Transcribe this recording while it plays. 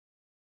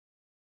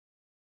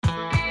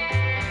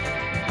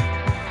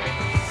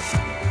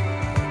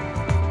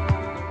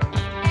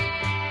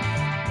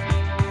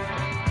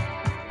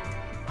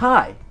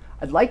Hi,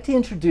 I'd like to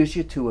introduce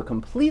you to a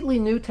completely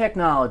new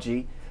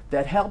technology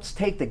that helps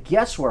take the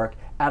guesswork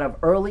out of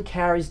early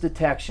caries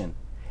detection.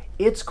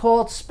 It's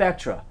called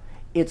Spectra.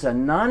 It's a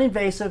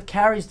non-invasive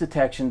caries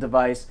detection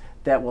device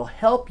that will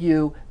help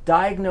you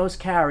diagnose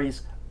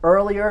caries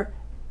earlier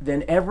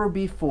than ever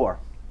before.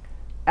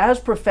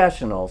 As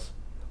professionals,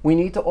 we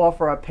need to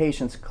offer our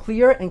patients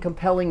clear and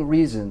compelling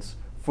reasons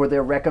for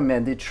their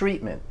recommended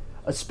treatment,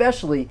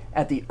 especially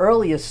at the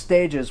earliest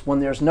stages when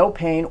there's no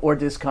pain or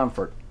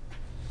discomfort.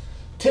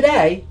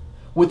 Today,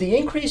 with the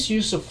increased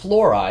use of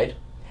fluoride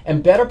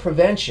and better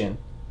prevention,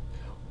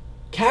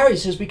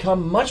 caries has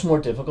become much more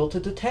difficult to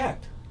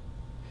detect.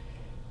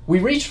 We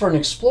reach for an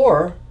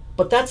explorer,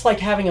 but that's like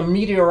having a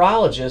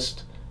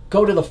meteorologist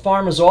go to the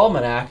Farmer's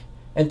Almanac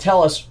and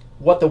tell us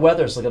what the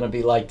weather's going to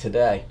be like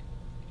today.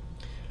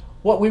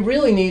 What we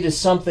really need is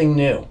something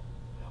new.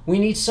 We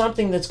need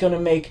something that's going to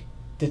make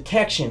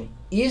detection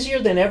easier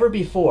than ever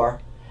before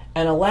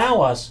and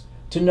allow us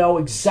to know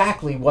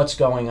exactly what's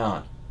going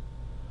on.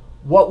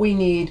 What we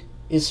need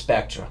is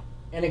Spectra.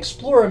 An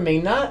explorer may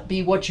not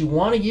be what you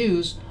want to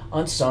use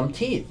on some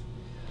teeth.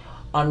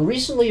 On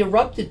recently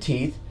erupted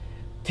teeth,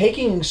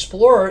 taking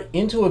Explorer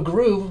into a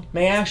groove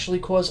may actually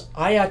cause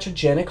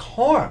iatrogenic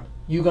harm.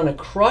 You're going to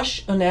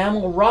crush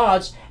enamel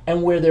rods,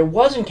 and where there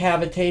wasn't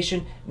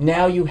cavitation,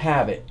 now you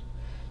have it.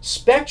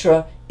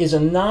 Spectra is a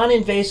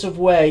non-invasive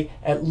way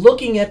at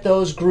looking at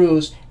those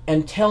grooves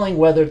and telling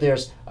whether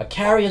there's a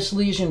carious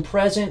lesion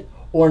present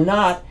or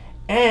not,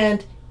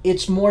 and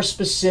it's more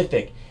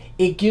specific.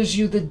 It gives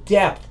you the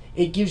depth.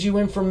 It gives you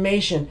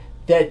information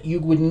that you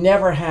would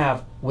never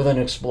have with an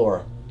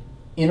Explorer.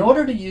 In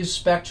order to use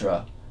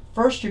Spectra,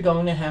 first you're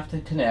going to have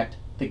to connect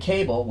the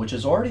cable, which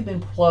has already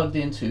been plugged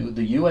into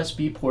the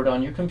USB port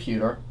on your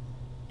computer,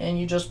 and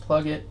you just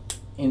plug it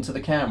into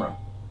the camera.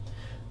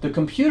 The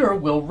computer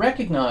will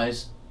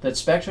recognize that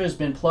Spectra has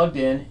been plugged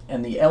in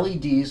and the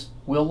LEDs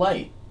will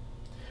light.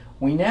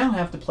 We now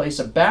have to place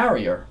a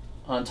barrier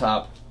on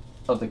top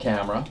of the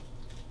camera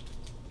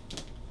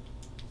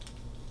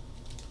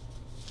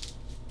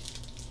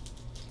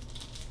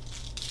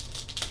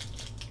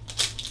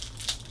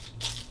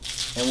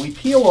and we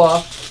peel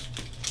off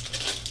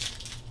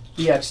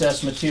the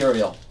excess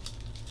material.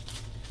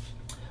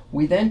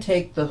 We then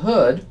take the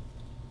hood,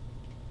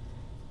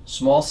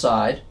 small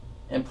side,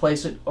 and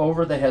place it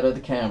over the head of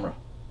the camera.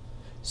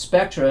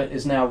 Spectra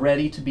is now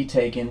ready to be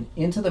taken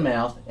into the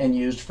mouth and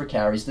used for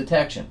caries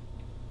detection.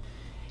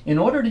 In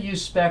order to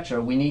use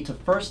Spectra, we need to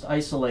first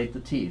isolate the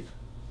teeth.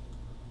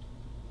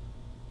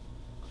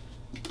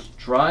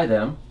 Dry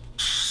them,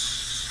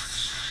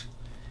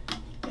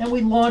 and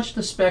we launch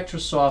the Spectra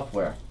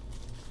software.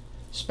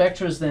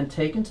 Spectra is then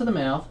taken to the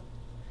mouth,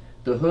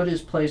 the hood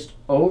is placed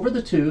over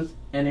the tooth,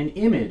 and an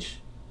image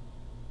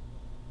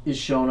is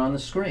shown on the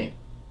screen.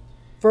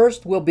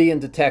 First, we'll be in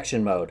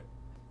detection mode.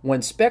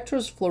 When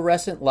Spectra's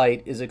fluorescent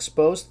light is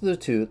exposed to the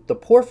tooth, the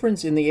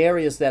porphyrins in the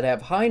areas that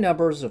have high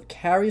numbers of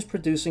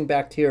caries-producing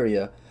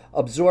bacteria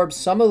absorb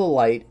some of the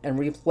light and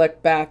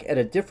reflect back at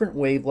a different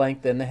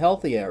wavelength than the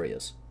healthy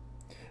areas.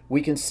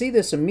 We can see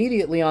this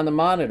immediately on the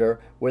monitor,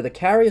 where the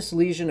carious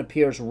lesion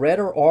appears red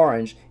or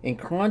orange in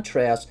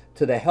contrast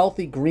to the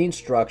healthy green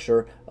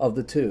structure of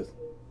the tooth.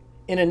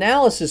 In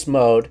analysis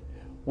mode,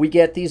 we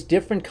get these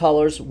different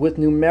colors with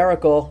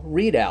numerical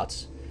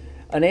readouts.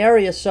 An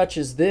area such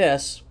as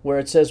this, where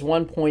it says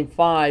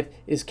 1.5,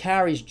 is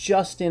caries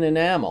just in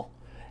enamel.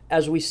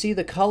 As we see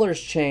the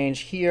colors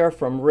change here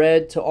from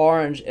red to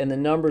orange and the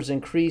numbers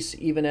increase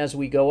even as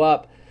we go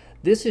up,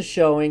 this is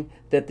showing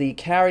that the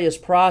carious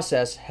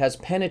process has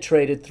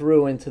penetrated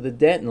through into the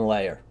dentin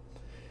layer.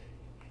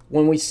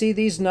 When we see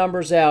these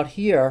numbers out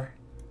here,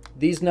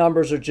 these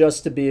numbers are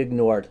just to be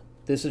ignored.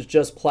 This is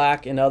just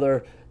plaque and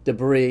other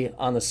debris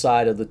on the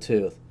side of the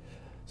tooth.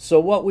 So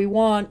what we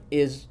want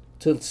is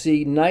to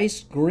see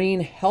nice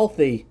green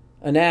healthy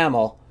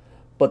enamel,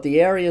 but the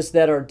areas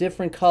that are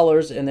different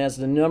colors and as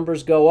the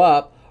numbers go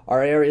up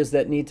are areas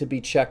that need to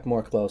be checked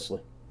more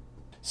closely.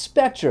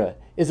 Spectra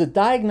is a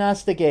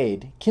diagnostic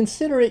aid.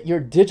 Consider it your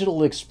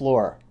digital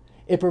explorer.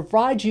 It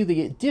provides you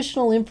the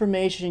additional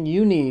information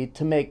you need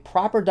to make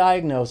proper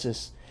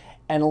diagnosis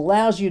and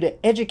allows you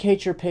to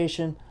educate your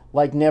patient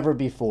like never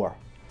before.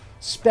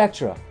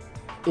 Spectra,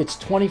 it's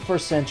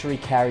 21st century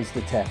caries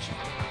detection.